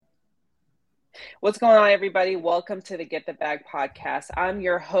What's going on, everybody? Welcome to the Get the Bag podcast. I'm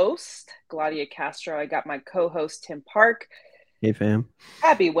your host, Gladia Castro. I got my co-host, Tim Park. Hey, fam.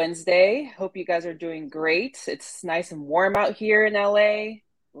 Happy Wednesday. Hope you guys are doing great. It's nice and warm out here in LA. A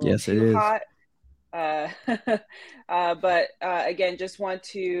little Yes, it too is. hot. But again, just want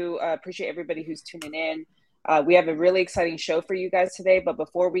to appreciate everybody who's tuning in. We have a really exciting show for you guys today. But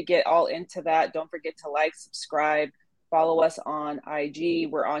before we get all into that, don't forget to like, subscribe, follow us on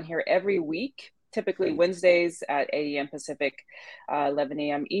IG. We're on here every week, typically Wednesdays at 8 a.m. Pacific, 11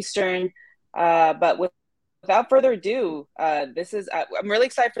 a.m. Eastern. Without further ado, I'm really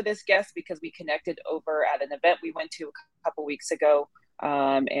excited for this guest because we connected over at an event we went to a couple weeks ago.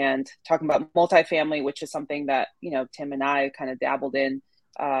 And talking about multifamily, which is something that, Tim and I kind of dabbled in.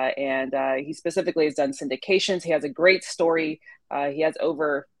 He specifically has done syndications. He has a great story. He has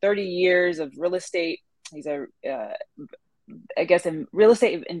over 30 years of real estate. He's a real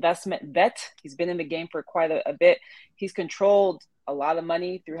estate investment vet. He's been in the game for quite a bit. He's controlled a lot of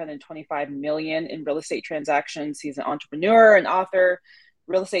money, $325 million in real estate transactions. He's an entrepreneur, an author,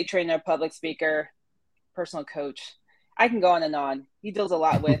 real estate trainer, public speaker, personal coach. I can go on and on. He deals a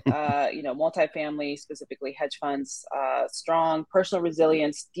lot with, multifamily, specifically hedge funds, strong personal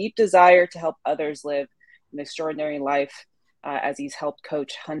resilience, deep desire to help others live an extraordinary life as he's helped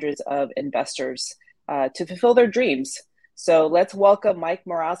coach hundreds of investors to fulfill their dreams. So let's welcome Mike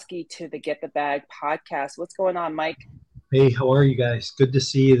Morawski to the Get the Bag podcast. What's going on, Mike? Hey, how are you guys? Good to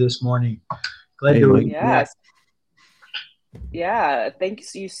see you this morning. Glad to Mike. Yes. Yeah, thank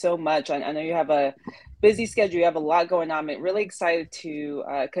you so much. I know you have a busy schedule. You have a lot going on. I'm really excited to,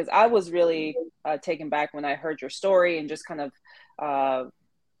 because I was really taken back when I heard your story and just kind of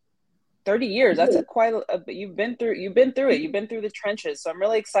 30 years. That's you've been through it. You've been through the trenches. So I'm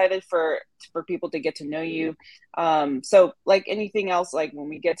really excited for people to get to know you. So like anything else, like when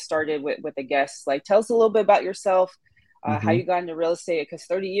we get started with the guests, like tell us a little bit about yourself, how you got into real estate, because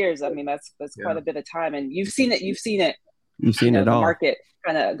 30 years, I mean, that's quite a bit of time, and you've seen it. You've seen it it all. The market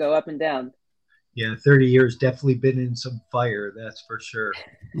kind of go up and down. Yeah, 30 years, definitely been in some fire, that's for sure.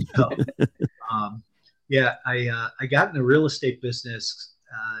 So, I got in the real estate business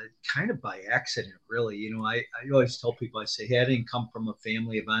kind of by accident, really. I always tell people, I say, hey, I didn't come from a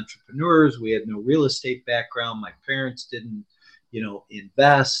family of entrepreneurs. We had no real estate background. My parents didn't,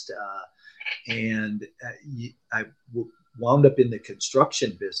 invest. I wound up in the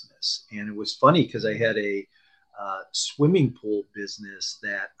construction business. And it was funny because I had a swimming pool business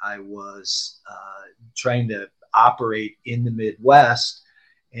that I was trying to operate in the Midwest,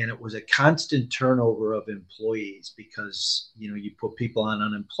 and it was a constant turnover of employees because you put people on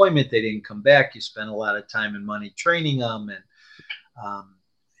unemployment, they didn't come back, you spent a lot of time and money training them, and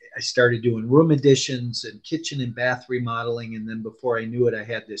I started doing room additions and kitchen and bath remodeling, and then before I knew it, I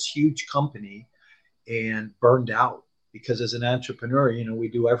had this huge company and burned out because as an entrepreneur, we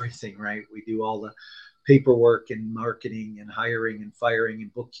do everything, right? We do all the paperwork and marketing and hiring and firing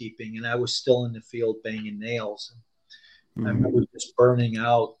and bookkeeping. And I was still in the field banging nails. I remember just burning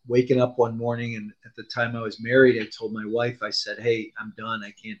out, waking up one morning. And at the time I was married, I told my wife, I said, hey, I'm done.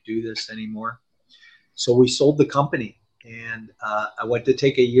 I can't do this anymore. So we sold the company, and I went to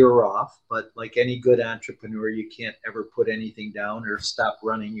take a year off. But like any good entrepreneur, you can't ever put anything down or stop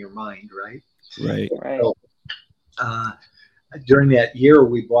running your mind, right? Right. So, during that year,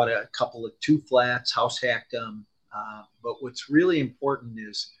 we bought a couple of 2 flats, house hacked them. But what's really important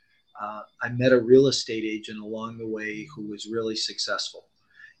is I met a real estate agent along the way who was really successful.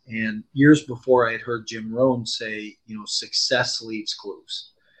 And years before, I had heard Jim Rohn say, success leaves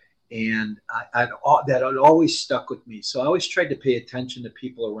clues. And that had always stuck with me. So I always tried to pay attention to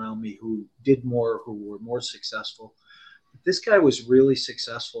people around me who did more, who were more successful. This guy was really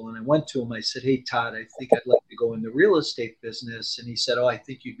successful, and I went to him. I said, hey, Todd, I think I'd like to go in the real estate business. And he said, oh, I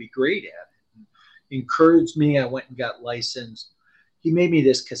think you'd be great at it. And he encouraged me. I went and got licensed. He made me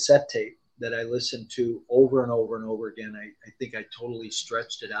this cassette tape that I listened to over and over and over again. I think I totally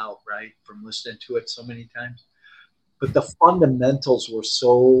stretched it out, right, from listening to it so many times. But the fundamentals were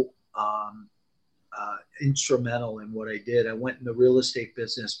so instrumental in what I did. I went in the real estate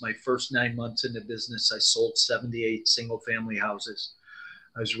business. My first 9 months in the business, I sold 78 single family houses.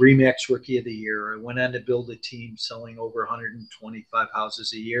 I was RE/MAX Rookie of the Year. I went on to build a team selling over 125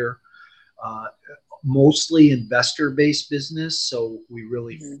 houses a year, mostly investor-based business. So we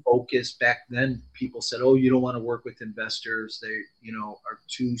really focused. Back then, people said, oh, you don't want to work with investors. They, are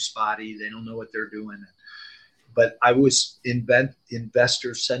too spotty. They don't know what they're doing. But I was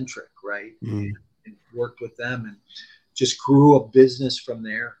investor-centric, right? And worked with them and just grew a business from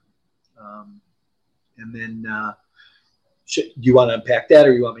there. And then do you want to unpack that,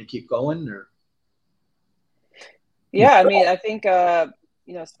 or you want me to keep going? Or Yeah, I mean, I think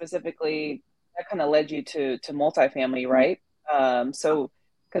specifically that kind of led you to multifamily, right? So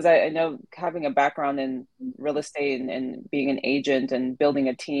because I know having a background in real estate and being an agent and building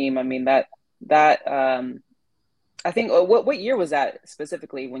a team, I mean that I think what year was that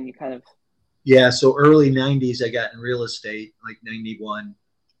specifically when you kind of Yeah, so early 90s, I got in real estate, like 91.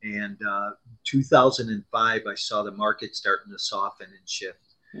 And 2005, I saw the market starting to soften and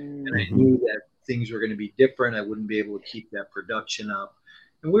shift. And I mm, knew that things were going to be different. I wouldn't be able to keep that production up.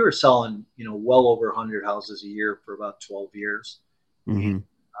 And we were selling, well over 100 houses a year for about 12 years. And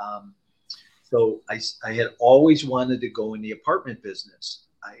Mm-hmm. um, so I had always wanted to go in the apartment business.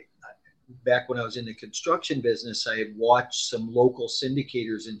 Back when I was in the construction business, I had watched some local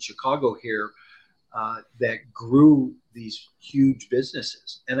syndicators in Chicago here that grew these huge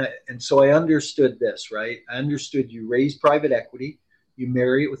businesses. And so I understood this, right? I understood you raise private equity, you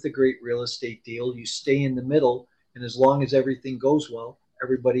marry it with a great real estate deal, you stay in the middle, and as long as everything goes well,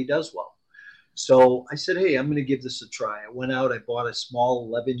 everybody does well. So I said, hey, I'm going to give this a try. I went out, I bought a small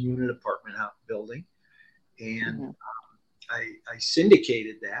 11 unit apartment building, and mhm. I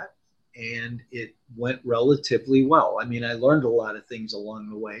syndicated that, and it went relatively well. I mean, I learned a lot of things along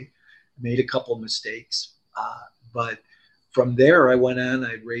the way, made a couple of mistakes, but from there I went on.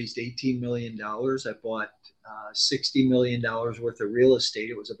 I raised $18 million. I bought $60 million worth of real estate.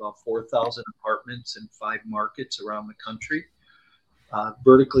 It was about 4,000 apartments in 5 markets around the country.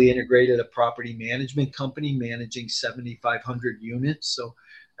 Vertically integrated a property management company managing 7,500 units. So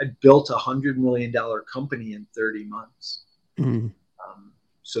I built $100 million company in 30 months. Mm-hmm.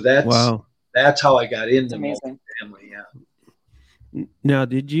 So that's how I got into Amazing. multifamily. Yeah. Now,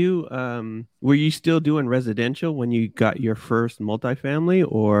 were you still doing residential when you got your first multifamily,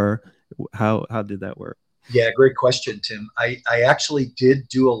 or how did that work? Yeah, great question, Tim. I actually did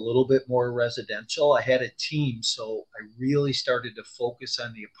do a little bit more residential. I had a team, so I really started to focus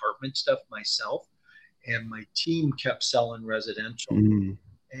on the apartment stuff myself, and my team kept selling residential. Mm-hmm.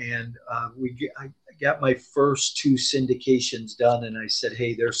 And I got my first 2 syndications done, and I said,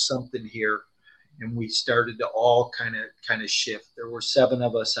 hey, there's something here. And we started to all kind of shift. There were 7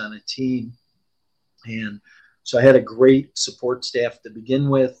 of us on a team, and so I had a great support staff to begin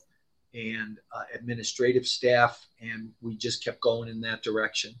with, and administrative staff, and we just kept going in that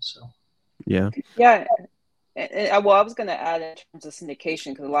direction. So Yeah. Yeah. Well, I was going to add in terms of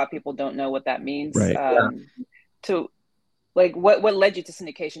syndication because a lot of people don't know what that means. Right. To like, what led you to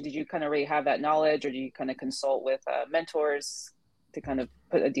syndication? Did you kind of already have that knowledge, or do you kind of consult with mentors to kind of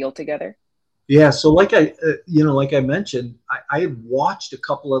put a deal together? yeah, so like I mentioned, I had watched a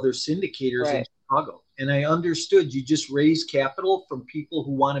couple other syndicators in Right. Chicago, and I understood you just raise capital from people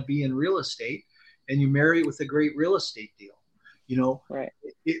who want to be in real estate, and you marry it with a great real estate deal. You know, Right.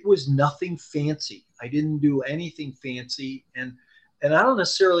 it was nothing fancy. I didn't do anything fancy, and I don't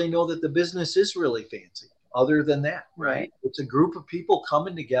necessarily know that the business is really fancy. Other than that, right? Right. It's a group of people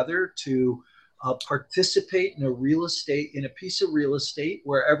coming together to participate in a piece of real estate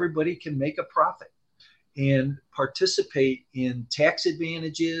where everybody can make a profit and participate in tax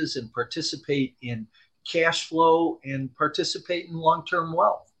advantages and participate in cash flow and participate in long-term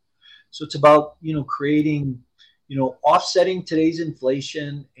wealth. So it's about, creating, offsetting today's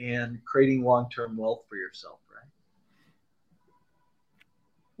inflation and creating long-term wealth for yourself, right?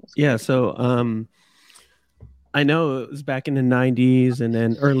 Yeah. So, I know it was back in the 90s and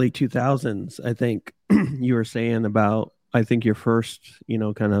then early 2000s. I think you were saying about, I think your first,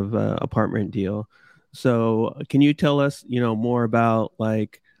 kind of apartment deal. So can you tell us, more about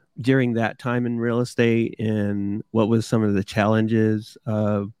like during that time in real estate and what was some of the challenges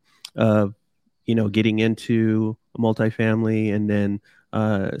of getting into a multifamily and then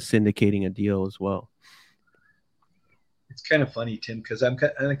syndicating a deal as well? It's kind of funny, Tim, because I'm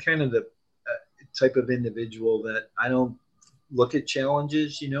kind of the type of individual that I don't look at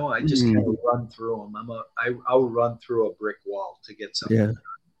challenges. I just kind of run through them. I'll run through a brick wall to get something. Yeah.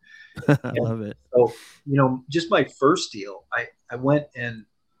 I And love it. so, just my first deal, I went and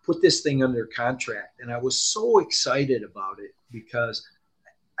put this thing under contract, and I was so excited about it because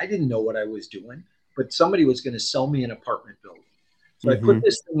I didn't know what I was doing, but somebody was going to sell me an apartment building. So I put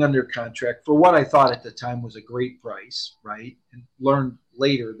this thing under contract for what I thought at the time was a great price, right? And learned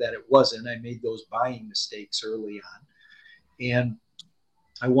later that it wasn't. I made those buying mistakes early on. And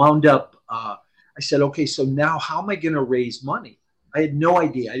I wound up, I said, okay, so now how am I going to raise money? I had no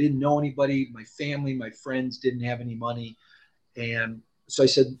idea. I didn't know anybody. My family, my friends didn't have any money. And so I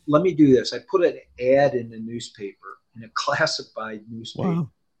said, let me do this. I put an ad in the newspaper, in a classified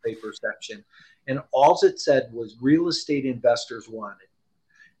newspaper section. And all it said was real estate investors wanted.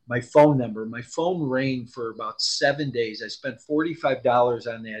 my phone number. My phone rang for about 7 days. I spent $45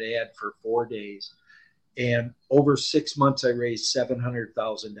 on that ad for 4 days. And over 6 months, I raised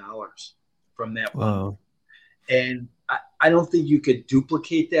 $700,000 from that one. Wow. And I don't think you could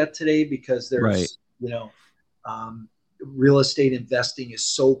duplicate that today because there's, Right. Real estate investing is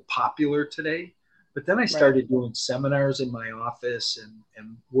so popular today. But then I started doing seminars in my office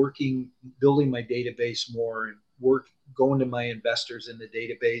and working, building my database more and going to my investors in the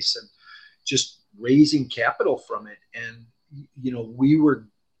database and just raising capital from it. And,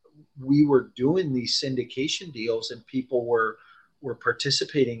 we were doing these syndication deals and people were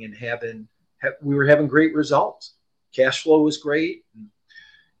participating and we were having great results. Cash flow was great. And,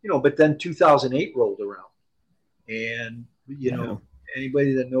 but then 2008 rolled around and,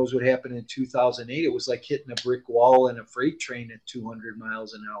 anybody that knows what happened in 2008, it was like hitting a brick wall in a freight train at 200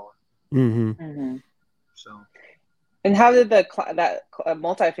 miles an hour. Mm-hmm. Mm-hmm. So, and how did that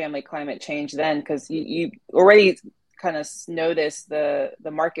multifamily climate change then? Because you already kind of noticed the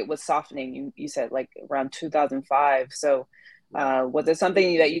market was softening. You said like around 2005. So was it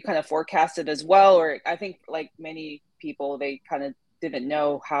something that you kind of forecasted as well? Or I think like many people, they kind of didn't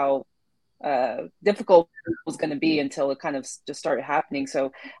know how difficult it was going to be until it kind of just started happening.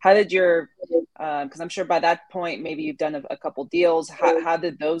 So how did because I'm sure by that point, maybe you've done a couple deals. How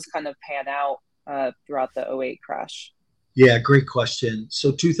did those kind of pan out throughout the '08 crash? Yeah, great question.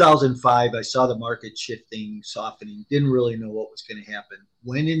 So 2005, I saw the market shifting, softening, didn't really know what was going to happen.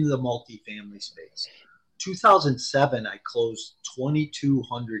 Went into the multifamily space. 2007, I closed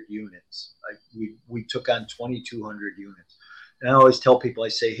 2,200 units. We took on 2,200 units. And I always tell people, I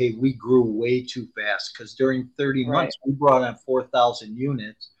say, hey, we grew way too fast because during 30 months, we brought on 4,000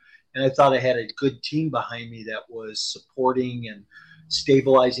 units. And I thought I had a good team behind me that was supporting and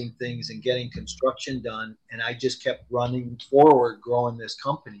stabilizing things and getting construction done. And I just kept running forward, growing this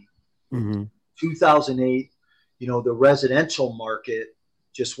company. Mm-hmm. 2008, the residential market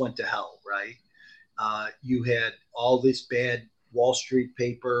just went to hell, right? You had all this bad Wall Street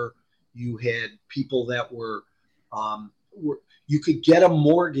paper. You had people that were you could get a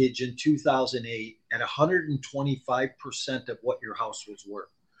mortgage in 2008 at 125% of what your house was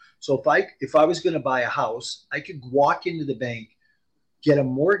worth. So if I was going to buy a house, I could walk into the bank, get a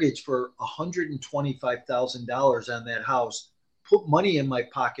mortgage for $125,000 on that house, put money in my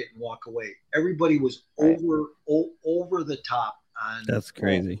pocket and walk away. Everybody was over the top on that's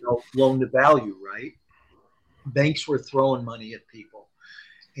crazy loan to value, right? Banks were throwing money at people.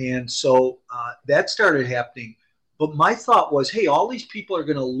 And so that started happening. But my thought was, hey, all these people are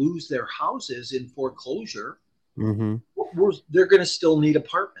going to lose their houses in foreclosure. Mm-hmm. They're going to still need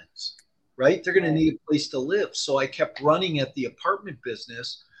apartments, right? They're going to need a place to live. So I kept running at the apartment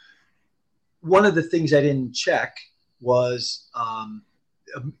business. One of the things I didn't check was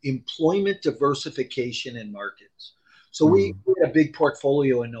employment diversification in markets. So we had a big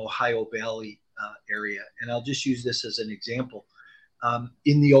portfolio in the Ohio Valley area. And I'll just use this as an example.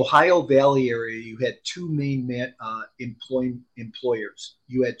 In the Ohio Valley area, you had two main employers.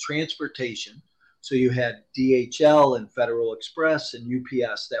 You had transportation. So you had DHL and Federal Express and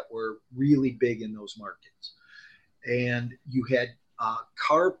UPS that were really big in those markets. And you had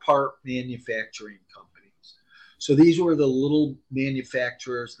car part manufacturing companies. So these were the little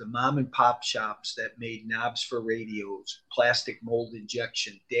manufacturers, the mom and pop shops that made knobs for radios, plastic mold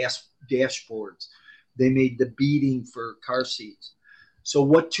injection, dashboards. They made the beading for car seats. So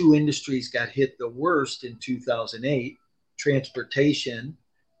what two industries got hit the worst in 2008? Transportation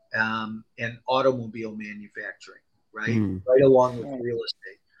and automobile manufacturing, right? Right along with real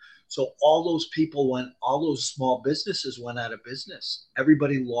estate. So all those small businesses went out of business.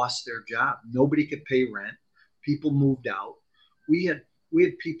 Everybody lost their job. Nobody could pay rent. People moved out. We had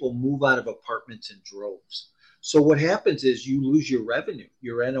people move out of apartments in droves. So what happens is you lose your revenue.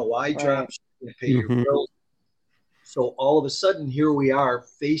 Your NOI drops. You can't pay your bills. So all of a sudden, here we are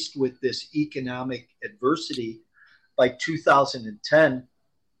faced with this economic adversity. By 2010,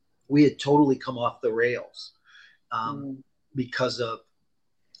 we had totally come off the rails because of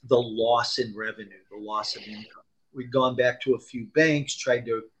the loss in revenue, the loss of income. We'd gone back to a few banks, tried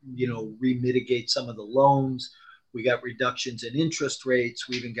to, re-mitigate some of the loans. We got reductions in interest rates.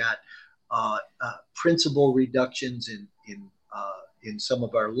 We even got principal reductions in some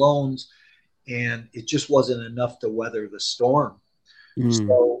of our loans. And it just wasn't enough to weather the storm.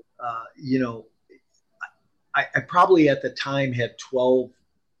 So, I probably at the time had 12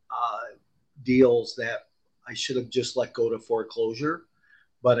 deals that I should have just let go to foreclosure,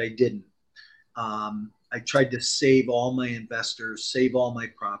 but I didn't. I tried to save all my investors, save all my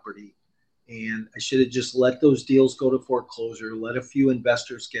property. And I should have just let those deals go to foreclosure, let a few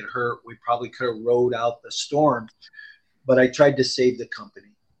investors get hurt. We probably could have rode out the storm, but I tried to save the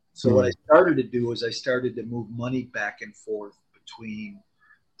company. So what I started to do is I started to move money back and forth between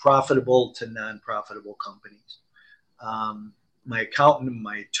profitable to non-profitable companies. My accountant and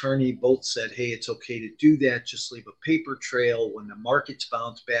my attorney both said, hey, it's okay to do that. Just leave a paper trail. When the markets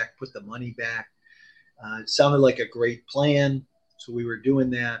bounce back, put the money back. It sounded like a great plan. So we were doing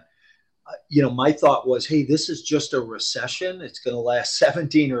that. My thought was, hey, this is just a recession. It's going to last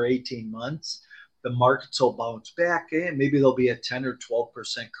 17 or 18 months. The markets will bounce back, and maybe there'll be a 10 or 12%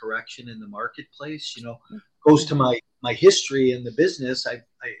 correction in the marketplace. Goes to my history in the business. I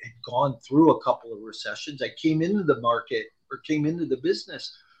had gone through a couple of recessions. I came into the market or came into the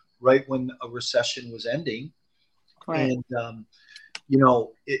business right when a recession was ending. Right. And,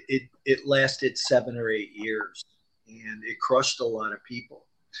 it lasted 7 or 8 years, and it crushed a lot of people.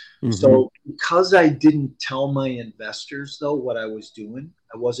 Mm-hmm. So because I didn't tell my investors, though, what I was doing,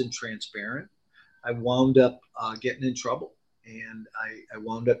 I wasn't transparent, I wound up getting in trouble. And I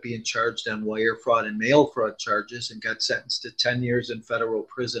wound up being charged on wire fraud and mail fraud charges and got sentenced to 10 years in federal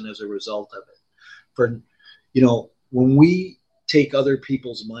prison as a result of it. For, when we take other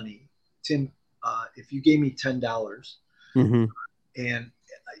people's money, Tim, if you gave me $10 mm-hmm. and,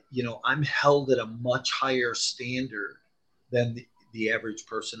 I'm held at a much higher standard than the average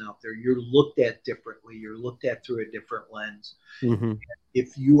person out there. You're looked at differently. You're looked at through a different lens. Mm-hmm.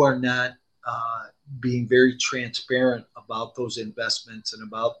 If you are not being very transparent about those investments and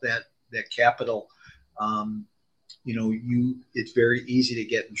about that capital, it's very easy to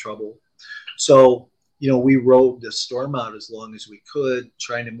get in trouble. So, we rode the storm out as long as we could,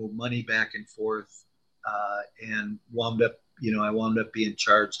 trying to move money back and forth, and I wound up being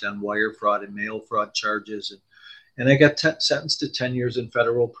charged on wire fraud and mail fraud charges, and I got sentenced to 10 years in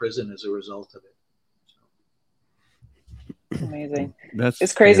federal prison as a result of it. Amazing.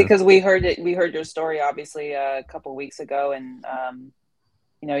 It's crazy because we heard your story obviously a couple of weeks ago, and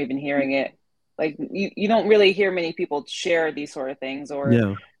even hearing it, like you don't really hear many people share these sort of things,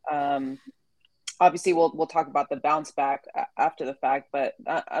 or obviously we'll talk about the bounce back after the fact, but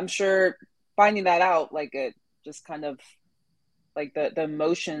I'm sure finding that out, like, it just kind of like the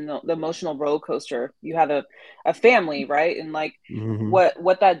emotional roller coaster. You have a family, right? And like mm-hmm.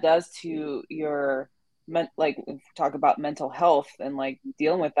 what that does to your talk about mental health and like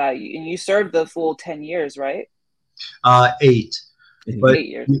dealing with that. And you served the full 10 years, right? 8. But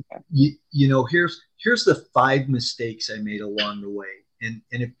 8 years. Here's the 5 mistakes I made along the way. And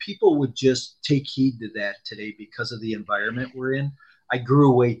if people would just take heed to that today, because of the environment we're in, I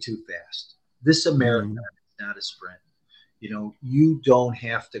grew way too fast. This marathon is not a sprint. You don't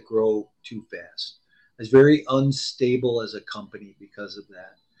have to grow too fast. I was very unstable as a company because of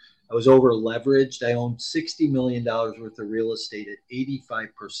that. I was over leveraged. I owned $60 million worth of real estate at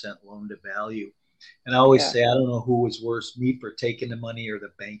 85% loan to value. And I always say, I don't know who was worse, me for taking the money or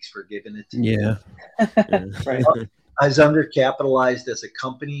the banks for giving it to me. Right. I was undercapitalized as a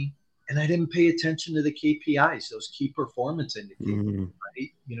company, and I didn't pay attention to the KPIs, those key performance indicators,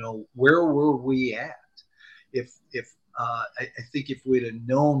 right? Where were we at? I think if we'd have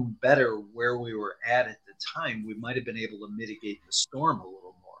known better where we were at the time, we might have been able to mitigate the storm a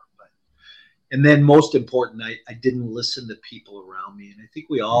little more. And then most important, I didn't listen to people around me. And I think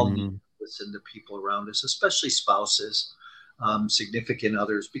we all need to listen to people around us, especially spouses, significant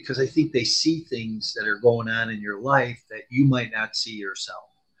others, because I think they see things that are going on in your life that you might not see yourself.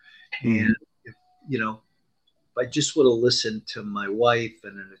 And if I just would have listened to my wife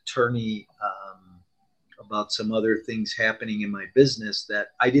and an attorney about some other things happening in my business that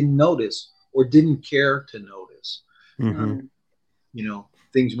I didn't notice or didn't care to notice,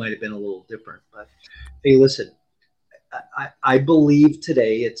 things might have been a little different. But hey, listen, I believe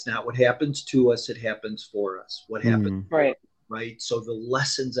today it's not what happens to us, it happens for us. What happens, right? So the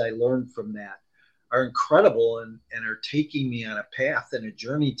lessons I learned from that are incredible and are taking me on a path and a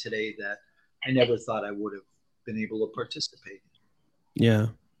journey today that I never thought I would have been able to participate in. Yeah,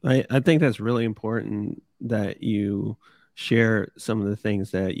 I think that's really important that you share some of the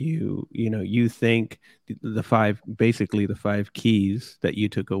things that you think the 5 keys that you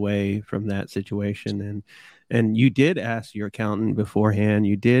took away from that situation. And you did ask your accountant beforehand.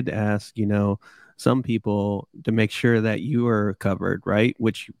 You did ask, some people to make sure that you were covered, right?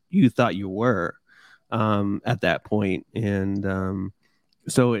 Which you thought you were at that point. And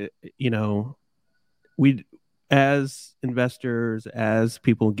so, we, as investors, as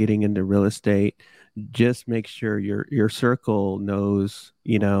people getting into real estate, just make sure your circle knows,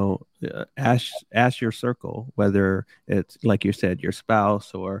 ask your circle, whether it's, like you said, your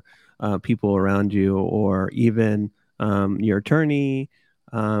spouse or people around you, or even your attorney,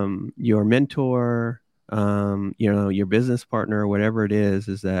 your mentor, your business partner, whatever it is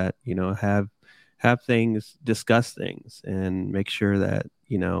that, have things, discuss things, and make sure that,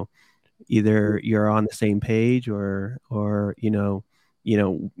 either you're on the same page, or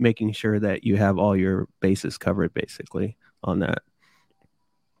making sure that you have all your bases covered basically on that.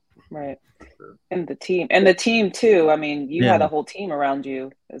 Right. And the team too. I mean, you Yeah. had a whole team around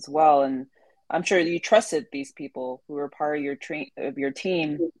you as well. And I'm sure you trusted these people who were part of your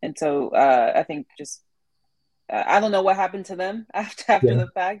team. And so I think just, I don't know what happened to them after the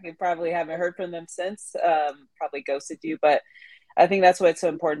fact. You probably haven't heard from them since, probably ghosted you, but I think that's why it's so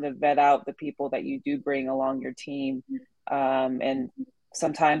important to vet out the people that you do bring along your team. And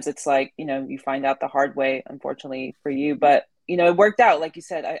sometimes it's like, you find out the hard way, unfortunately for you, but it worked out. Like you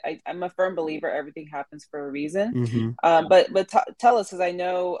said, I'm a firm believer everything happens for a reason. Mm-hmm. But tell us, because I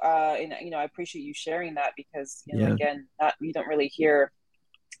know, and I appreciate you sharing that, because again, you don't really hear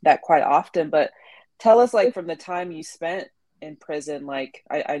that quite often. But tell us, like, from the time you spent in prison, like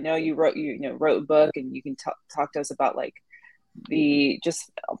I know you wrote a book, and you can talk to us about like the, just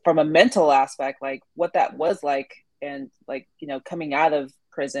from a mental aspect, like what that was like, and like coming out of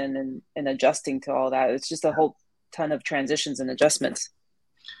prison and adjusting to all that. It's just a whole ton of transitions and adjustments.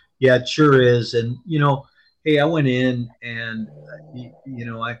 Yeah, it sure is. And hey, I went in, and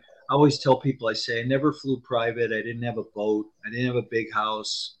I always tell people, I say I never flew private. I didn't have a boat. I didn't have a big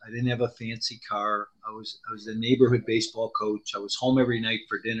house. I didn't have a fancy car. I was a neighborhood baseball coach. I was home every night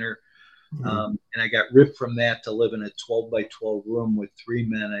for dinner. And I got ripped from that to live in a 12 by 12 room with 3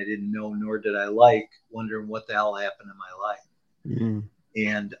 men I didn't know, nor did I like, wondering what the hell happened in my life.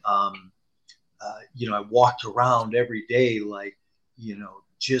 And I walked around every day like,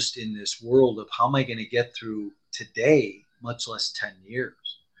 just in this world of how am I going to get through today, much less 10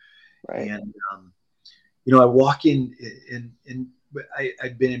 years. Right. And, I walk in, and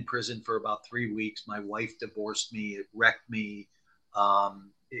I'd been in prison for about 3 weeks. My wife divorced me. It wrecked me.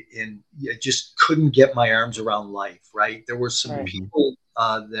 And I just couldn't get my arms around life. Right. There were some people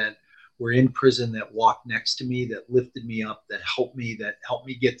that were in prison that walked next to me, that lifted me up, that helped me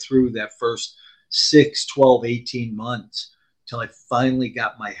get through that first 6, 12, 18 months till I finally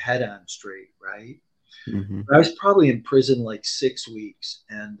got my head on straight. Right. I was probably in prison like 6 weeks,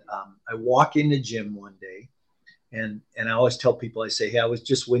 and I walk in the gym one day, and I always tell people, I say, hey, I was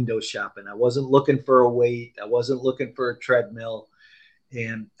just window shopping. I wasn't looking for a weight. I wasn't looking for a treadmill.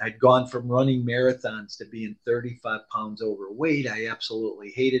 And I'd gone from running marathons to being 35 pounds overweight. I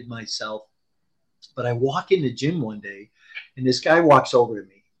absolutely hated myself. But I walk in the gym one day, and this guy walks over to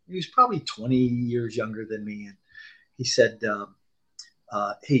me. He was probably 20 years younger than me. And he said,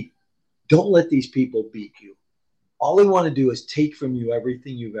 hey, don't let these people beat you. All they want to do is take from you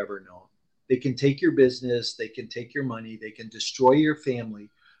everything you've ever known. They can take your business. They can take your money. They can destroy your family.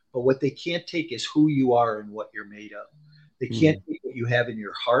 But what they can't take is who you are and what you're made of. They can't take what you have in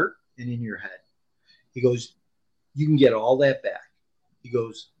your heart and in your head. He goes, you can get all that back. He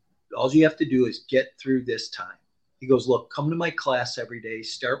goes, all you have to do is get through this time. He goes, look, come to my class every day.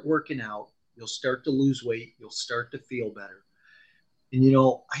 Start working out. You'll start to lose weight. You'll start to feel better. And,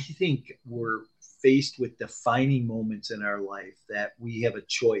 I think we're faced with defining moments in our life that we have a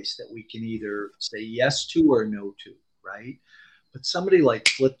choice that we can either say yes to or no to, right? But somebody like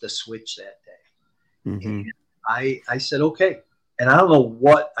flipped the switch that day. And I said, okay. And I don't know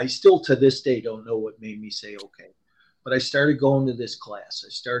what, I still to this day don't know what made me say okay. But I started going to this class. I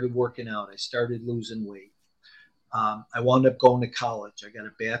started working out. I started losing weight. I wound up going to college. I got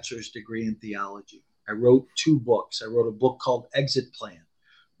a bachelor's degree in theology. I wrote 2 books. I wrote a book called Exit Plan,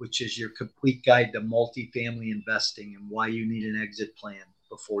 which is your complete guide to multifamily investing and why you need an exit plan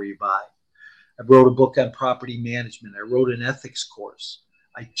before you buy. I wrote a book on property management. I wrote an ethics course.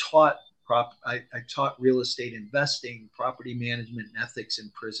 I taught real estate investing, property management, and ethics in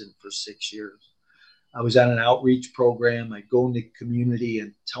prison for 6 years. I was on an outreach program. I'd go in the community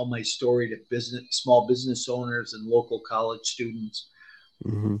and tell my story to small business owners and local college students.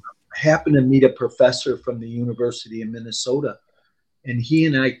 I happened to meet a professor from the University of Minnesota, and he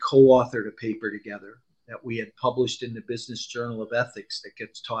and I co-authored a paper together that we had published in the Business Journal of Ethics that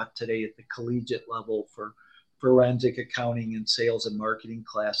gets taught today at the collegiate level for forensic accounting and sales and marketing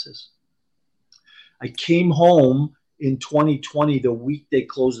classes. I came home in 2020, the week they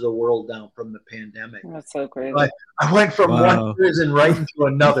closed the world down from the pandemic. That's so crazy. I went from one prison right into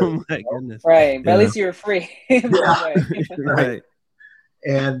another. Oh my goodness. Right. But at least you were free. Right.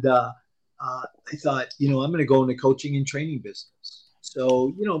 And I thought, I'm going to go in the coaching and training business.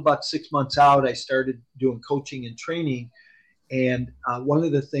 So, about 6 months out, I started doing coaching and training. And one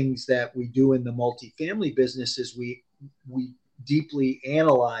of the things that we do in the multifamily business is we deeply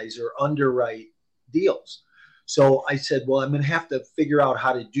analyze or underwrite deals. So I said, well, I'm going to have to figure out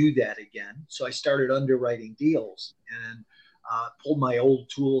how to do that again. So I started underwriting deals and pulled my old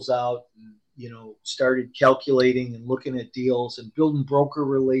tools out and, started calculating and looking at deals and building broker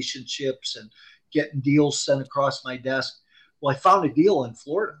relationships and getting deals sent across my desk. Well, I found a deal in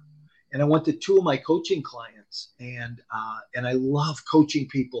Florida and I went to two of my coaching clients and I love coaching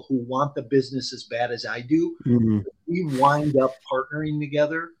people who want the business as bad as I do. Mm-hmm. We wind up partnering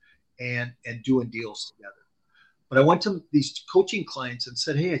together and doing deals together. But I went to these coaching clients and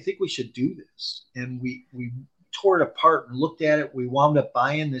said, hey, I think we should do this. And we tore it apart and looked at it. We wound up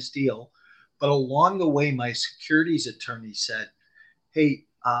buying this deal. But along the way, my securities attorney said, hey,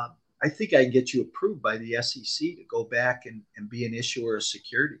 I think I can get you approved by the SEC to go back and be an issuer of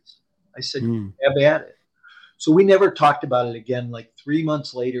securities. I said, have at it. So we never talked about it again. Like 3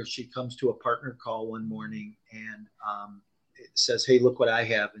 months later, she comes to a partner call one morning and it says, hey, look what I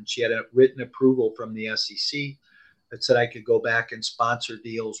have. And she had a written approval from the SEC that said I could go back and sponsor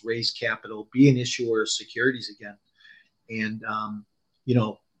deals, raise capital, be an issuer of securities again. And,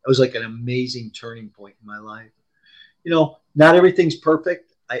 it was like an amazing turning point in my life. Not everything's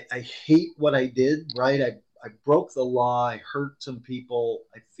perfect. I hate what I did, right? I broke the law. I hurt some people.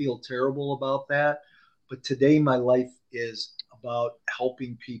 I feel terrible about that. But today my life is about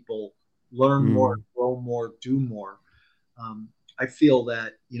helping people learn more, grow more, do more. I feel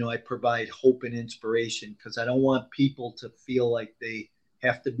that, I provide hope and inspiration because I don't want people to feel like they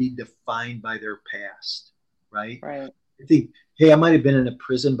have to be defined by their past, right? Right. I think, hey, I might have been in a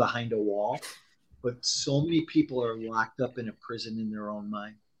prison behind a wall, but so many people are locked up in a prison in their own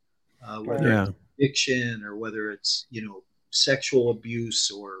mind, whether it's addiction or whether it's, sexual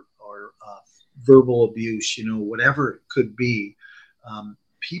abuse or verbal abuse, whatever it could be.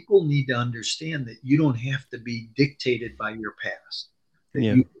 People need to understand that you don't have to be dictated by your past, that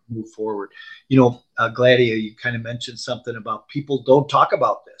you can move forward. Gladia, you kind of mentioned something about people don't talk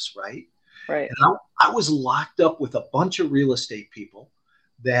about this, right? Right. And I was locked up with a bunch of real estate people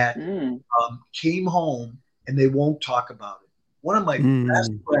that came home and they won't talk about it. One of my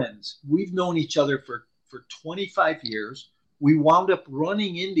best friends, we've known each other for 25 years. We wound up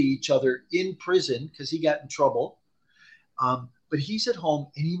running into each other in prison because he got in trouble. But he's at home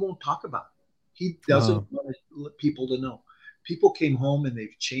and he won't talk about it. He doesn't want people to know. People came home and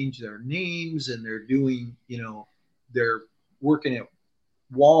they've changed their names and they're doing, they're working at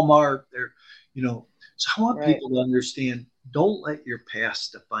Walmart. So I want people to understand, don't let your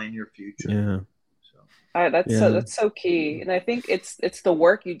past define your future. Yeah. That's so key. And I think it's the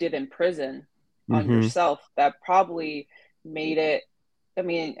work you did in prison on yourself that probably made it. I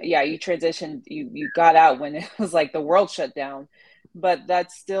mean, you transitioned, you got out when it was like the world shut down, but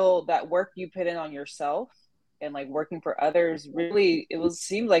that's still that work you put in on yourself and like working for others. Really,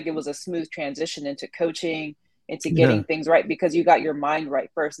 seemed like it was a smooth transition into coaching, into getting things right because you got your mind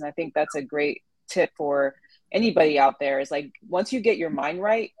right first. And I think that's a great tip for anybody out there is like, once you get your mind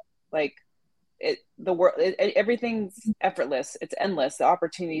right, like everything's effortless. It's endless. The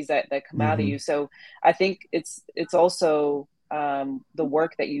opportunities that come out of you. So I think it's also the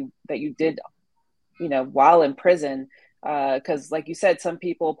work that you did, while in prison, because like you said, some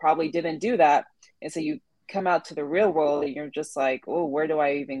people probably didn't do that, and so you come out to the real world and you're just like, oh, where do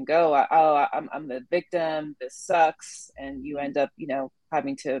I even go? I'm the victim. This sucks, and you end up,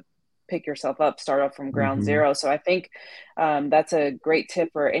 having to pick yourself up, start off from ground zero. So I think that's a great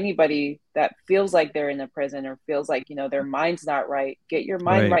tip for anybody that feels like they're in a prison or feels like, their mind's not right. Get your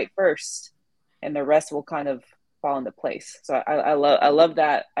mind right first, and the rest will kind of fall into place. So I love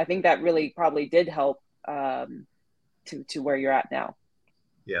that. I think that really probably did help to where you're at now.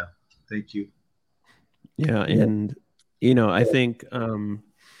 Yeah. Thank you. Yeah. And, I think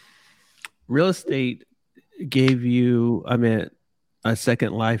real estate gave you, a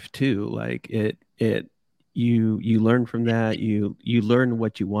second life too. Like you learn from that. You learn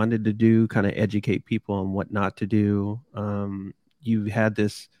what you wanted to do, kind of educate people on what not to do. You've had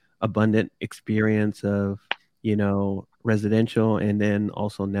this abundant experience of, residential and then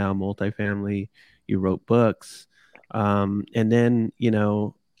also now multifamily. You wrote books. And then,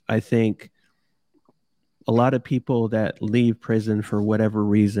 I think a lot of people that leave prison for whatever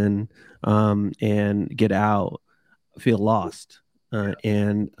reason and get out feel lost.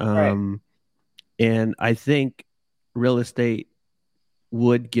 And I think real estate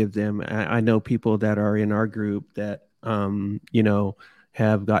would give them, I know people that are in our group that,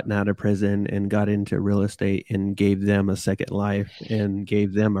 have gotten out of prison and got into real estate and gave them a second life and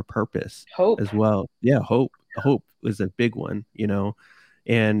gave them a purpose Hope as well. Yeah. Hope. hope was a big one,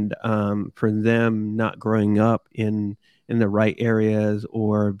 and for them not growing up in the right areas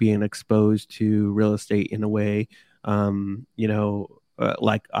or being exposed to real estate in a way,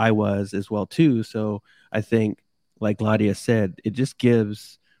 like I was as well too. So I think, like Ladia said, it just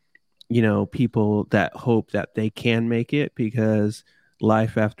gives people that hope that they can make it, because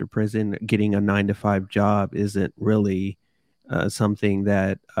life after prison, getting a 9 to 5 job isn't really something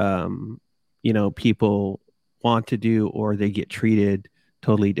that people want to do, or they get treated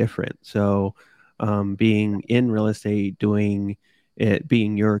totally different. So being in real estate, doing it,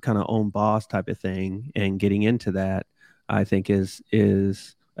 being your kind of own boss type of thing, and getting into that, I think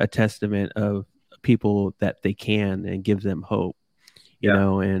is a testament of people that they can, and gives them hope,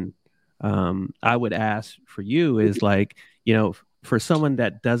 and I would ask for you is like, for someone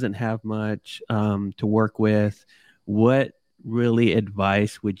that doesn't have much to work with, what really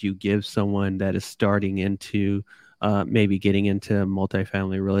advice would you give someone that is starting into maybe getting into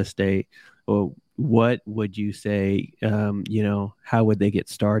multifamily real estate? Or what would you say, how would they get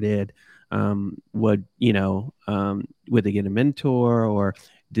started? Would they get a mentor, or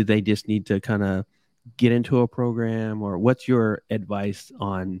do they just need to kind of get into a program? Or what's your advice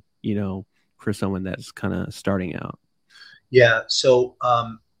on, for someone that's kind of starting out? Yeah. So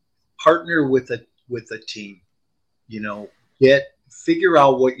partner with a team, figure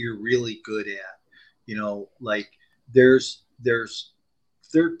out what you're really good at. Like there's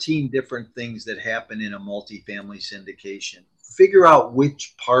 13 different things that happen in a multifamily syndication. Figure out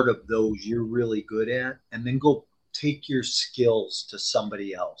which part of those you're really good at, and then go take your skills to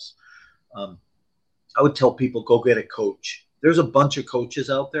somebody else. I would tell people, go get a coach. There's a bunch of coaches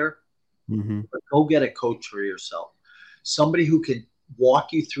out there, but go get a coach for yourself. Somebody who can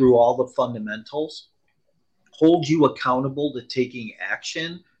walk you through all the fundamentals, hold you accountable to taking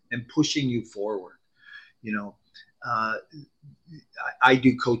action and pushing you forward. I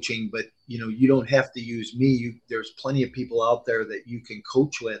do coaching, but you don't have to use me. There's plenty of people out there that you can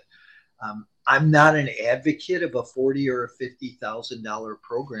coach with. I'm not an advocate of a $40,000 or a $50,000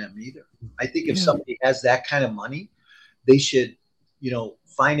 program either. I think if somebody has that kind of money, they should,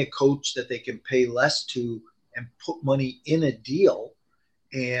 find a coach that they can pay less to and put money in a deal,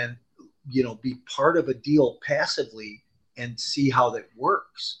 and, be part of a deal passively and see how that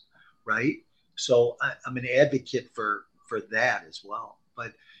works. Right. So I'm an advocate for that as well.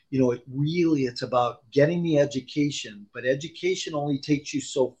 But, it's about getting the education, but education only takes you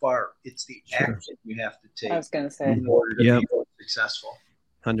so far. It's the action you have to take. I was going to say, in order to be successful.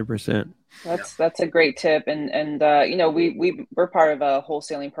 100%. That's a great tip. And we're part of a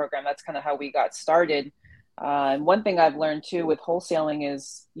wholesaling program. That's kind of how we got started. And one thing I've learned too with wholesaling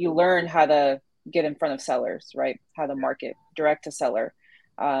is you learn how to get in front of sellers, right? How to market direct to seller.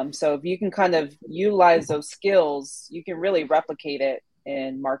 So if you can kind of utilize those skills, you can really replicate it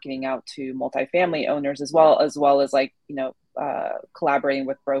in marketing out to multifamily owners as well as like, collaborating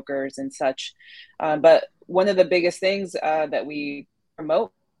with brokers and such. But one of the biggest things that we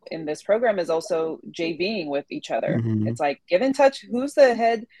promote in this program is also JVing with each other. It's like, get in touch. Who's the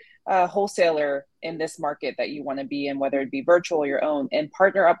head wholesaler in this market that you want to be in, whether it be virtual or your own, and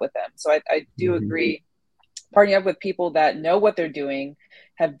partner up with them. So I do agree, partnering up with people that know what they're doing,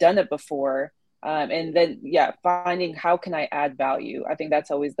 have done it before. And then, finding how can I add value? I think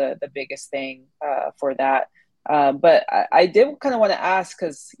that's always the biggest thing for that. But I did kind of want to ask,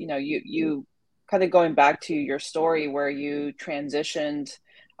 because, you kind of going back to your story where you transitioned,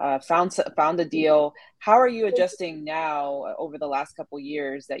 found a deal. How are you adjusting now over the last couple of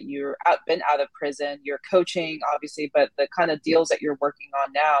years that been out of prison? You're coaching, obviously, but the kind of deals that you're working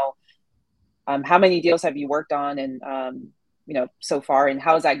on now, how many deals have you worked on and, so far, and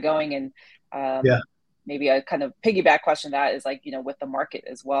how's that going? And maybe a kind of piggyback question to that is like, with the market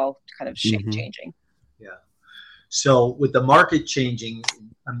as well, kind of changing. Yeah. So with the market changing,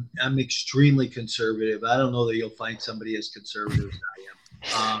 I'm extremely conservative. I don't know that you'll find somebody as conservative as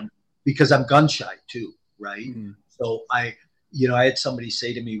I am, because I'm gun shy too. Right. So I had somebody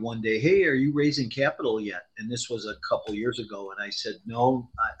say to me one day, "Hey, are you raising capital yet?" And this was a couple years ago. And I said, "No,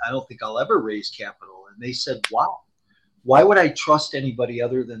 I don't think I'll ever raise capital." And they said, "Wow, why would I trust anybody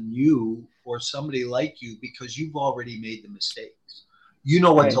other than you or somebody like you? Because you've already made the mistakes. You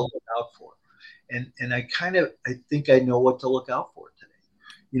know what to look out for." And I think I know what to look out for today.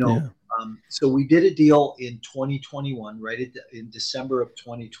 So we did a deal in 2021, right in December of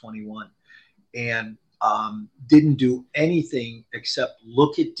 2021, and didn't do anything except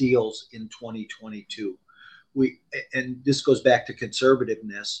look at deals in 2022. And this goes back to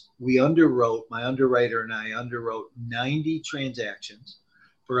conservativeness. My underwriter and I underwrote 90 transactions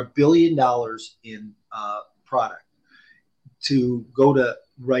for $1 billion in product, to go to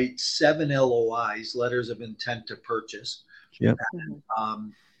write 7 LOIs, letters of intent to purchase. Yep.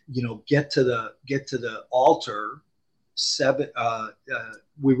 Get to the altar.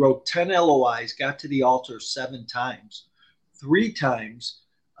 We wrote 10 LOIs, got to the altar 7 times. 3 times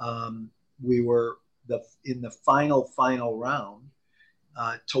we were in the final round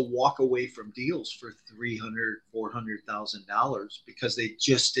to walk away from deals for $300,000-$400,000 because they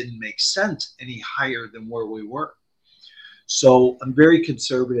just didn't make sense any higher than where we were. So I'm very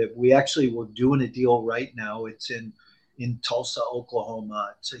conservative. We actually were doing a deal right now. It's in Tulsa,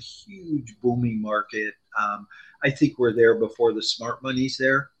 Oklahoma. It's a huge booming market. I think we're there before the smart money's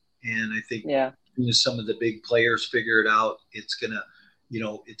there, and I think some of the big players figure it out. It's gonna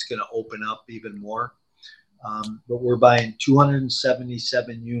open up even more. But we're buying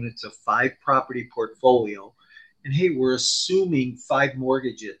 277 units of 5 property portfolio, and hey, we're assuming 5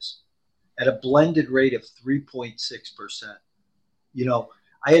 mortgages at a blended rate of 3.6%.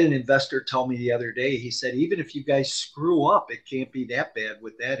 I had an investor tell me the other day, he said, even if you guys screw up, it can't be that bad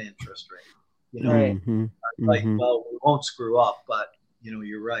with that interest rate. Right. Like, well, we won't screw up, but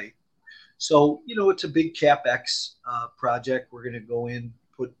you're right. So, it's a big CapEx project. We're going to go in,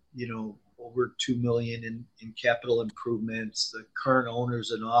 put, over $2 million in capital improvements. The current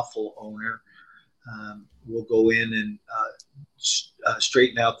owner's an awful owner. We'll go in and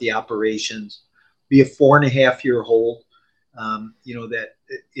straighten out the operations, be a 4.5-year hold. That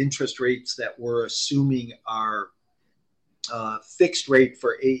interest rates that we're assuming are fixed rate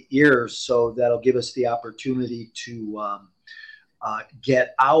for 8 years. So that'll give us the opportunity to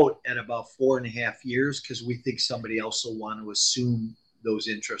get out at about 4.5 years because we think somebody else will want to assume those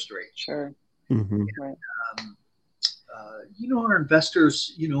interest rates. Sure. Mm-hmm. Right. Our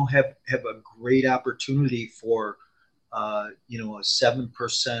investors, have a great opportunity for, a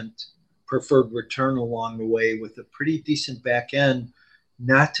 7% preferred return along the way with a pretty decent back end,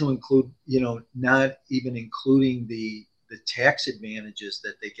 not to include, not even including the tax advantages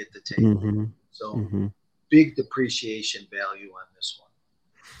that they get to take. Mm-hmm. So big depreciation value on this one.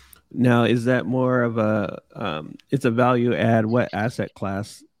 Now, is that more of it's a value add? What asset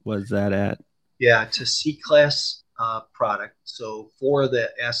class was that at? Yeah, it's a C-class product. So 4 of the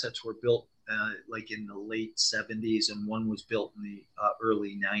assets were built like in the late 70s and 1 was built in the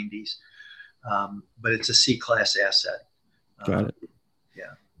early 90s. But it's a C-class asset. Got it.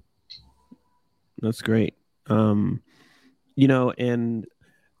 Yeah. That's great. And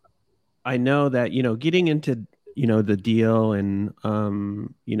I know that, getting into, the deal and,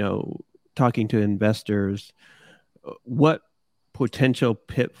 talking to investors, what potential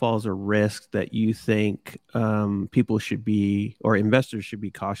pitfalls or risks that you think people should be, or investors should be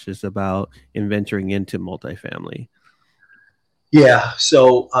cautious about in venturing into multifamily? Yeah.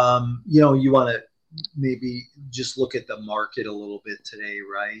 So, you want to maybe just look at the market a little bit today,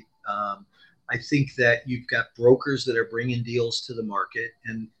 right? I think that you've got brokers that are bringing deals to the market.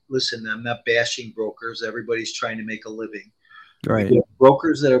 And listen, I'm not bashing brokers. Everybody's trying to make a living. Right.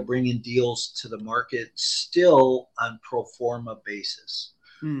 Brokers that are bringing deals to the market still on pro forma basis.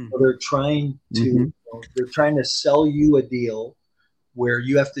 So they're trying to sell you a deal where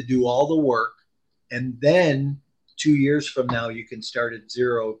you have to do all the work, and then 2 years from now you can start at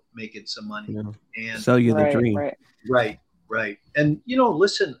zero making some money and sell you the dream. Right. And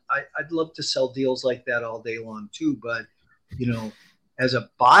listen, I'd love to sell deals like that all day long too, but as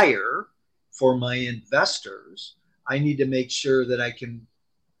a buyer for my investors, I need to make sure that I can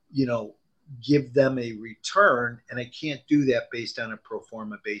give them a return, and I can't do that based on a pro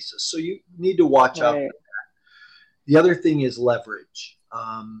forma basis. So you need to watch out for that. The other thing is leverage.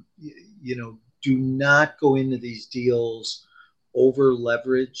 Do not go into these deals over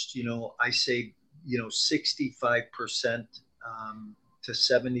leveraged. I say 65% to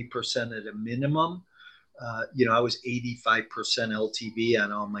 70% at a minimum. I was 85% LTV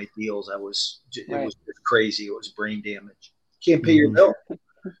on all my deals. It was just crazy. It was brain damage. Can't pay your bill.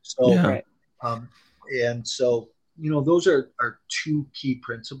 So, and so, those are 2 key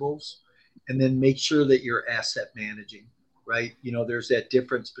principles. And then make sure that you're asset managing, right? There's that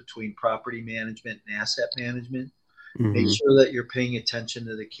difference between property management and asset management. Make sure that you're paying attention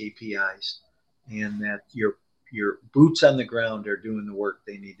to the KPIs and that your boots on the ground are doing the work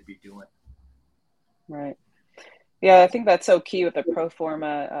they need to be doing. Right. Yeah, I think that's so key with the pro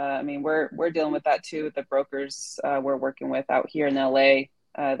forma. We're dealing with that too with the brokers we're working with out here in LA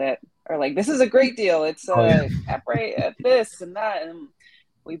that are like, this is a great deal. It's cap rate at this and that, and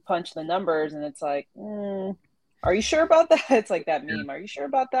we punch the numbers, and it's like, are you sure about that? It's like that meme. Are you sure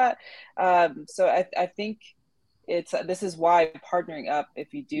about that? So I think this is why partnering up,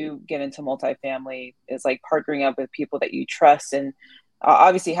 if you do get into multifamily, is like partnering up with people that you trust. And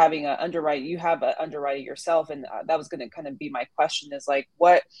obviously having an underwriter, you have an underwriter yourself. And that was going to kind of be my question, is like,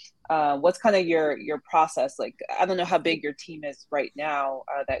 what's kind of your process? Like, I don't know how big your team is right now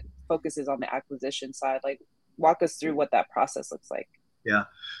that focuses on the acquisition side. Like, walk us through what that process looks like. Yeah.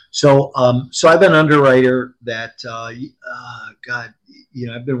 So I have an underwriter that, God,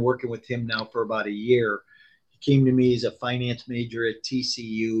 I've been working with him now for about a year. He came to me as a finance major at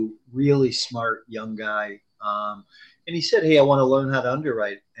TCU, really smart young guy. And he said, hey, I want to learn how to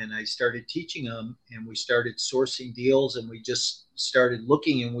underwrite. And I started teaching him, and we started sourcing deals, and we just started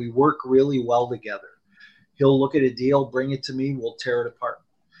looking, and we work really well together. He'll look at a deal, bring it to me, we'll tear it apart.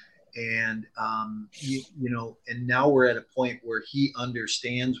 And, and now we're at a point where he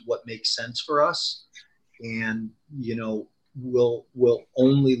understands what makes sense for us. And, we'll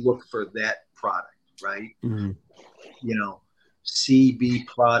only look for that product, right? Mm-hmm. CB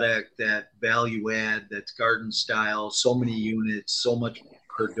product, that value add, that's garden style, so many units, so much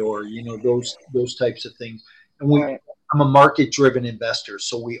per door, those types of things. And I'm a market driven investor.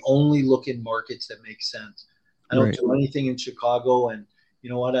 So we only look in markets that make sense. I don't do anything in Chicago, and you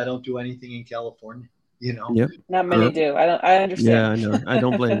know what? I don't do anything in California. Yep. Not many do. I understand. Yeah, I know. I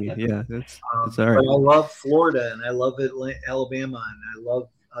don't blame you. Yeah, that's all right. But I love Florida, and I love Alabama, and I love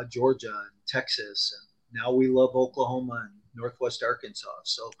Georgia and Texas, and now we love Oklahoma and Northwest Arkansas.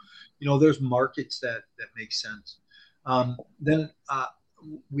 So, there's markets that make sense. Then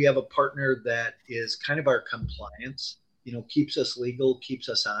we have a partner that is kind of our compliance. Keeps us legal, keeps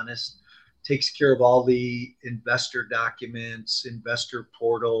us honest. Takes care of all the investor documents, investor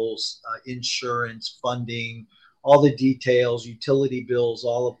portals, insurance, funding, all the details, utility bills,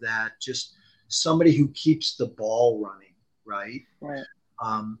 all of that. Just somebody who keeps the ball running, right? Right.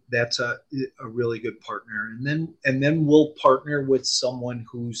 That's a really good partner. And then we'll partner with someone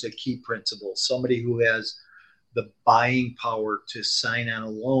who's a key principal, somebody who has the buying power to sign on a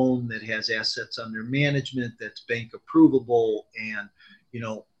loan, that has assets under management, that's bank approvable, and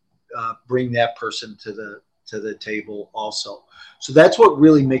bring that person to the table also. So that's what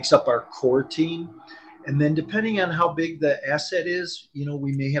really makes up our core team. And then depending on how big the asset is,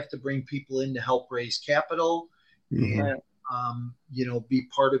 we may have to bring people in to help raise capital, and be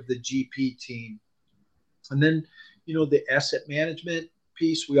part of the GP team. And then the asset management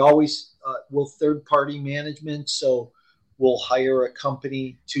piece, we always will third party management, so we'll hire a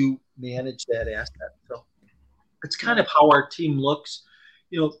company to manage that asset. So it's kind of how our team looks.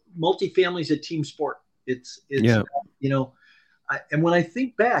 Multifamily is a team sport. It's and when I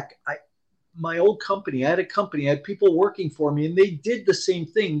think back, my old company, I had people working for me, and they did the same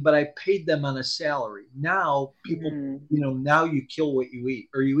thing, but I paid them on a salary. Now people, now you kill what you eat,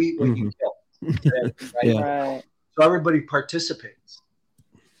 or you eat what you kill. Right? So everybody participates.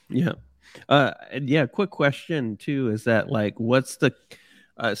 Yeah. Quick question too, is that like, what's the,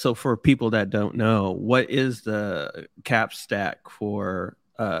 so for people that don't know, what is the cap stack for,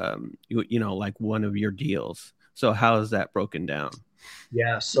 like one of your deals? So how is that broken down?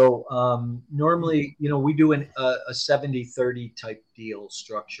 Yeah. So normally, we do a 70-30 type deal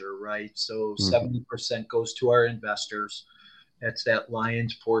structure, right? So 70% goes to our investors. That's that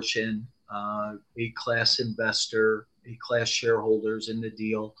lion's portion, A-class investor, A-class shareholders in the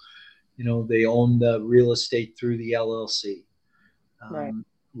deal. They own the real estate through the LLC. Right.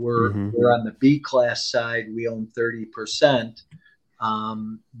 We're on the B-class side. We own 30%.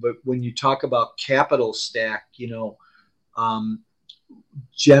 But when you talk about capital stack,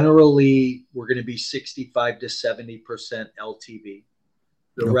 generally we're going to be 65 to 70% LTV.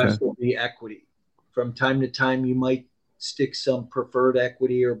 The rest will be equity. From time to time, you might stick some preferred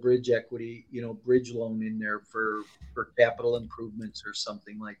equity or bridge equity, bridge loan in there for capital improvements or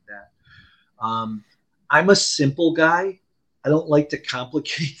something like that. I'm a simple guy. I don't like to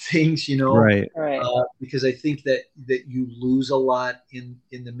complicate things, Right. Because I think that you lose a lot in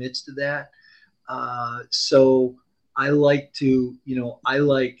the midst of that. So I like to,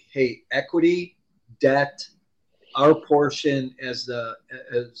 hey, equity, debt, our portion as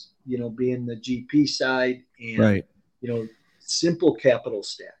being the GP side, and simple capital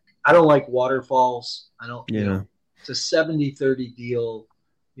stack. I don't like waterfalls. I don't. It's a 70-30 deal.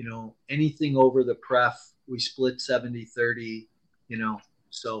 Anything over the pref, we split 70-30.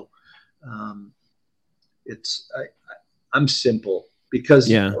 So I'm simple because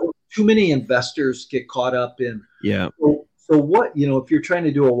too many investors get caught up in. Yeah. So what, if you're trying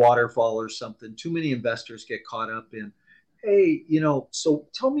to do a waterfall or something, too many investors get caught up in, hey, so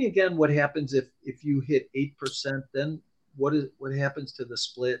tell me again what happens if you hit 8%, then what happens to the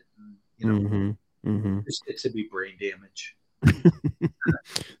split? Mm-hmm. Just gets to be brain damage.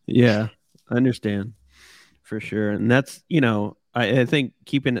 Yeah, I understand for sure. And that's, I think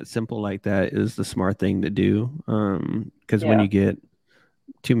keeping it simple like that is the smart thing to do. Because when Yeah. you get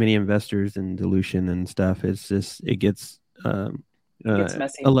too many investors and dilution and stuff, it gets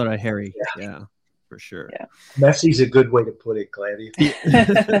messy. a little hairy. Yeah, for sure. Yeah. Messy's a good way to put it, Gladys.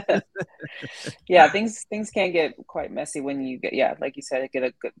 Yeah, things can get quite messy when you get, like you said, get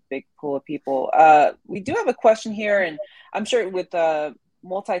a good big pool of people. We do have a question here, and I'm sure with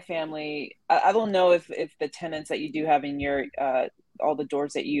multifamily, I don't know if the tenants that you do have in your all the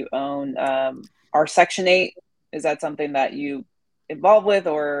doors that you own are Section 8. Is that something that you involved with,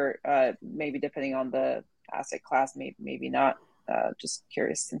 or maybe depending on the asset class, maybe not? Just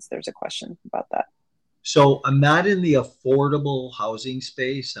curious, since there's a question about that. So I'm not in the affordable housing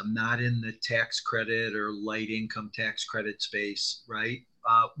space. I'm not in the tax credit or light income tax credit space, right?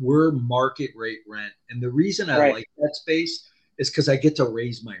 We're market rate rent. And the reason I like that space is because I get to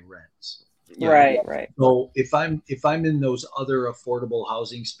raise my rents. Right. So if I'm in those other affordable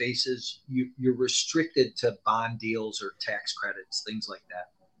housing spaces, you're restricted to bond deals or tax credits, things like that.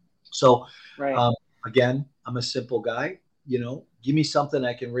 So again, I'm a simple guy. Give me something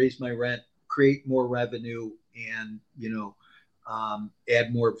I can raise my rent, create more revenue, and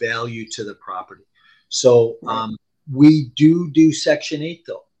add more value to the property. So we do Section 8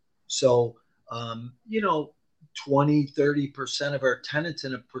 though. So 20-30% of our tenants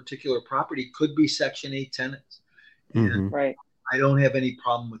in a particular property could be Section 8 tenants. And I don't have any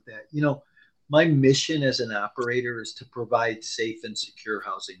problem with that. My mission as an operator is to provide safe and secure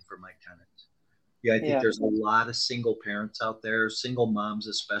housing for my tenants. I think there's a lot of single parents out there, single moms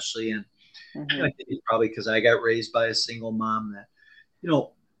especially, and I think it's probably because I got raised by a single mom that,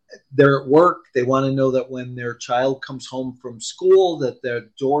 they're at work. They want to know that when their child comes home from school, that their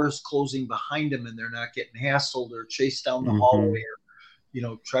door is closing behind them and they're not getting hassled or chased down the hallway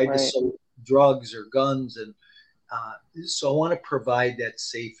or, tried to sell drugs or guns. And so I want to provide that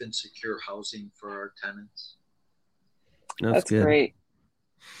safe and secure housing for our tenants. That's good. Great.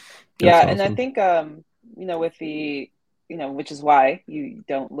 That's awesome. And I think, with the, which is why you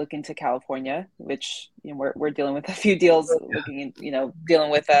don't look into California, which we're dealing with a few deals, dealing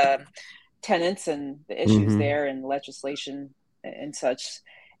with tenants and the issues there and legislation and such.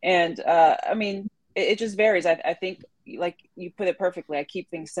 And it just varies. I think, like you put it perfectly, I keep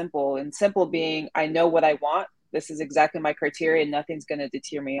things simple, and simple being, I know what I want. This is exactly my criteria. Nothing's going to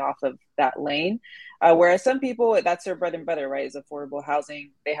deter me off of that lane. Whereas some people, that's their bread and butter, right? Is affordable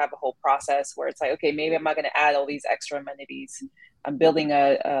housing. They have a whole process where it's like, okay, maybe I'm not going to add all these extra amenities. I'm building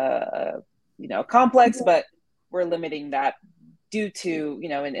a complex, but we're limiting that due to,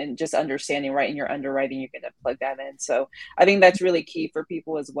 and just understanding, right? In your underwriting, you're going to plug that in. So I think that's really key for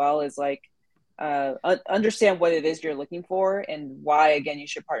people as well, is like, understand what it is you're looking for and why, again, you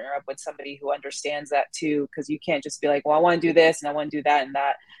should partner up with somebody who understands that too. Cause you can't just be like, well, I want to do this and I want to do that and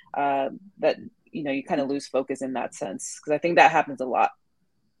that, that, you kind of lose focus in that sense. Cause I think that happens a lot.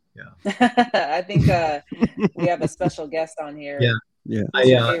 Yeah. I think, we have a special guest on here. Yeah. Who's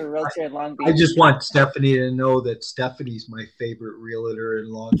your favorite realtor in Long Beach? I just want Stephanie to know that Stephanie's my favorite realtor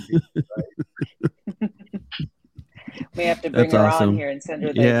in Long Beach. Right? We have to bring her on here and send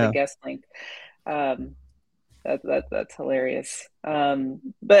her the guest link. That's hilarious.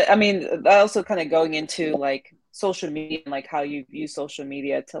 But I mean, also kind of going into like social media and like how you use social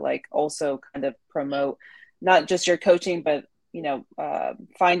media to like also kind of promote not just your coaching, but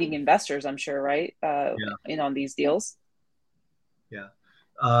finding investors, I'm sure, right? In on these deals.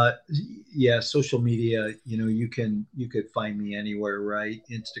 Social media, you could find me anywhere, right?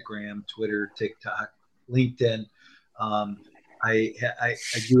 Instagram, Twitter, TikTok, LinkedIn. I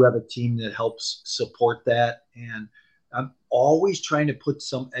do have a team that helps support that, and I'm always trying to put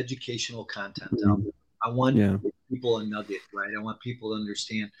some educational content out there. I want people a nugget, right? I want people to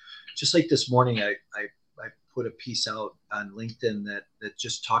understand. Just like this morning, I put a piece out on LinkedIn that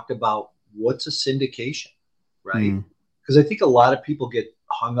just talked about what's a syndication, right? Because I think a lot of people get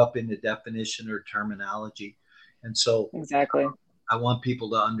hung up in the definition or terminology, and so exactly, I want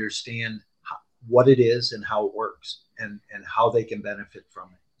people to understand what it is and how it works and how they can benefit from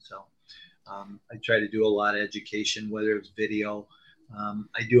it. So I try to do a lot of education, whether it's video.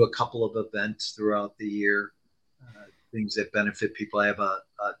 I do a couple of events throughout the year, things that benefit people. I have a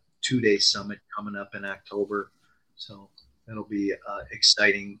 2-day summit coming up in October. So that'll be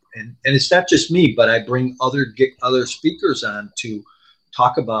exciting. And it's not just me, but I bring other speakers on to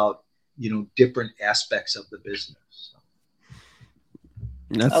talk about, different aspects of the business. So.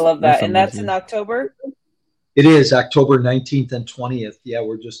 I love that. And that's in October? It is October 19th and 20th. Yeah,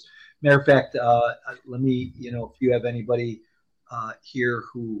 we're just, matter of fact, let me, if you have anybody here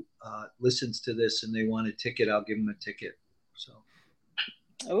who listens to this and they want a ticket, I'll give them a ticket. So.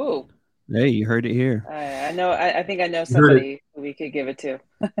 Oh. Hey, you heard it here. I know. I think I know somebody who we could give it to.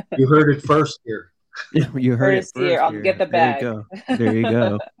 You heard it first here. You heard it first here. I'll get the bag. There you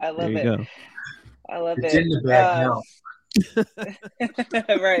go. I love it. Go. I love it's it. in the bag now.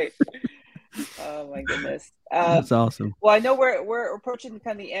 Right. Oh my goodness. That's awesome. Well, I know we're approaching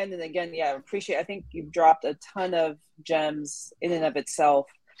kind of the end, and again, yeah, I think you've dropped a ton of gems in and of itself.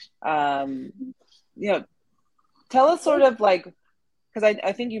 Tell us sort of like, because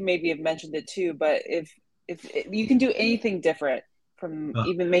I think you maybe have mentioned it too, but if you can do anything different from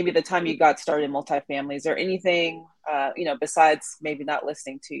even maybe the time you got started in multifamily, is there anything besides maybe not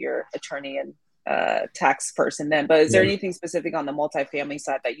listening to your attorney and tax person then, but is there anything specific on the multifamily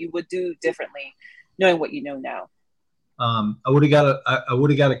side that you would do differently, knowing what you know now? I would have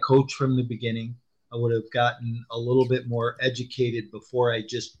got a coach from the beginning. I would have gotten a little bit more educated before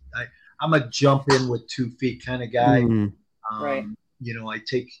I'm a jump in with 2 feet kind of guy. Right. I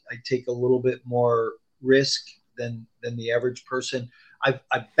take a little bit more risk than the average person. I've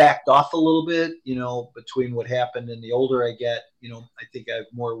backed off a little bit, between what happened, and the older I get, I think I have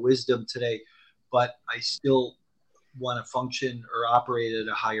more wisdom today, but I still want to function or operate at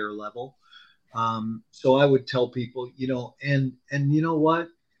a higher level. So I would tell people, and you know what,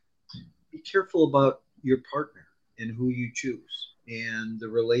 be careful about your partner and who you choose and the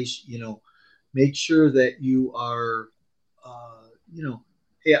relation, make sure that you are,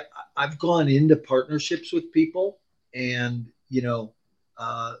 yeah, I've gone into partnerships with people and,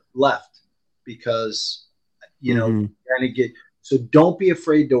 left because, trying to get, so don't be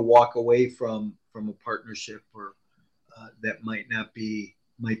afraid to walk away from a partnership or that might not be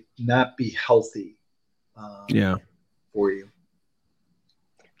healthy for you.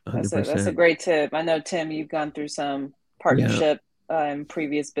 That's a great tip. I know, Tim, you've gone through some partnership in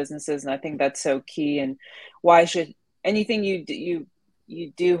previous businesses, and I think that's so key. And why should anything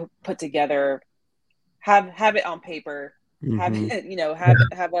you do put together, have it on paper, have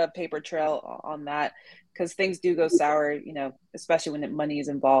it, have a paper trail on that, because things do go sour, especially when money is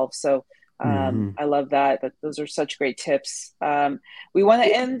involved. So I love that. But those are such great tips. We want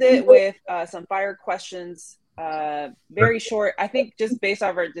to end it with some fire questions. Very short. I think just based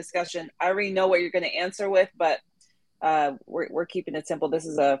off our discussion, I already know what you're going to answer with, but we're keeping it simple. This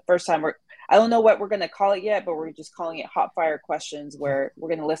is a first time. I don't know what we're going to call it yet, but we're just calling it hot fire questions, where we're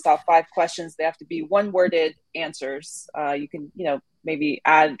going to list off 5 questions. They have to be one-worded answers. You can, maybe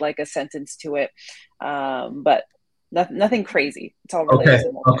add like a sentence to it, but nothing crazy. It's all really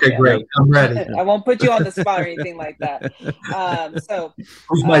simple. Okay, great. I'm ready. I won't put you on the spot or anything like that. So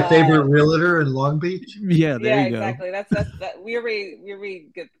who's my favorite realtor in Long Beach? Yeah, there you exactly. Go. That's we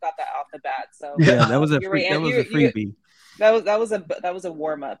already got that off the bat. So yeah, that was a freebie. That was a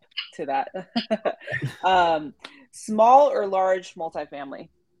warm up to that. Small or large multifamily?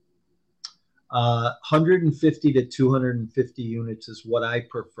 150 to 250 units is what I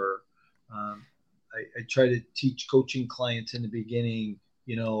prefer. I try to teach coaching clients in the beginning,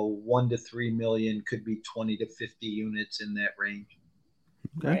 1 to 3 million, could be 20 to 50 units in that range.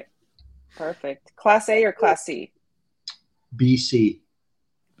 Okay. Right. Perfect. Class A or Class C? BC.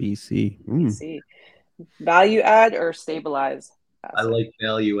 BC. Value add or stabilize? I like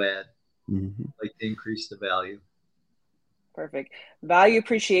value add. I like to increase the value. Perfect. Value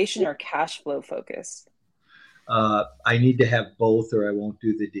appreciation or cash flow focus? I need to have both or I won't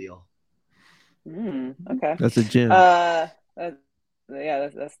do the deal. Okay. That's a gem. That's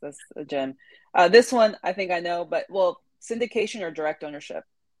a gem. This one I think I know, but syndication or direct ownership?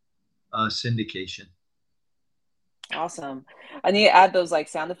 Syndication. Awesome. I need to add those like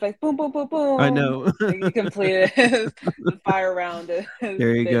sound effects. Boom, boom, boom, boom. I know. You completed the fire round.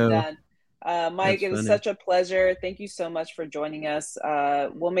 There you go. Done. Mike, it was such a pleasure. Thank you so much for joining us.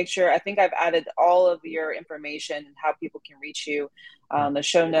 We'll make sure, I think I've added all of your information and how people can reach you on the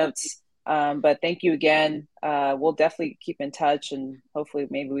show notes. But thank you again. We'll definitely keep in touch and hopefully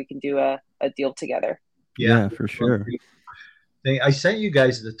maybe we can do a deal together. Yeah, for sure. I sent you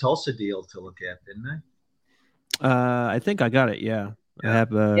guys the Tulsa deal to look at, didn't I? I think I got it. Yeah. I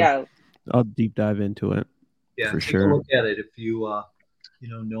have. I'll deep dive into it. Yeah, for take sure. a look at it if you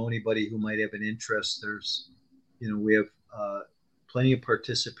know anybody who might have an interest. There's, we have plenty of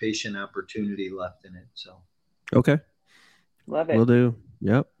participation opportunity left in it. So. Okay. Love it. Will do.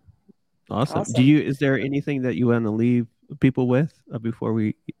 Yep. Awesome. Is there anything that you want to leave people with before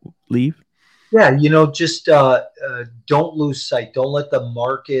we leave? Yeah, just don't lose sight. Don't let the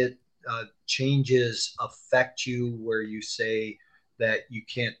market changes affect you where you say that you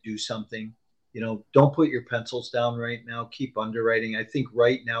can't do something, don't put your pencils down right now. Keep underwriting. I think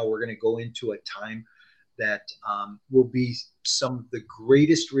right now we're going to go into a time that will be some of the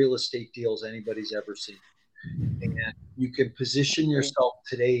greatest real estate deals anybody's ever seen. And you can position yourself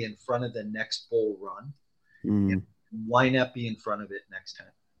today in front of the next bull run. And why not be in front of it next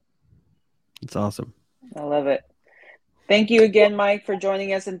time? It's awesome. I love it. Thank you again, Mike, for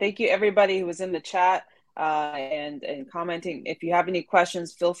joining us. And thank you, everybody who was in the chat and commenting. If you have any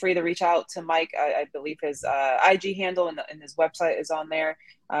questions, feel free to reach out to Mike. I believe his IG handle and his website is on there.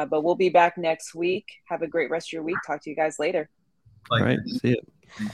 But we'll be back next week. Have a great rest of your week. Talk to you guys later. Bye. All right. See you.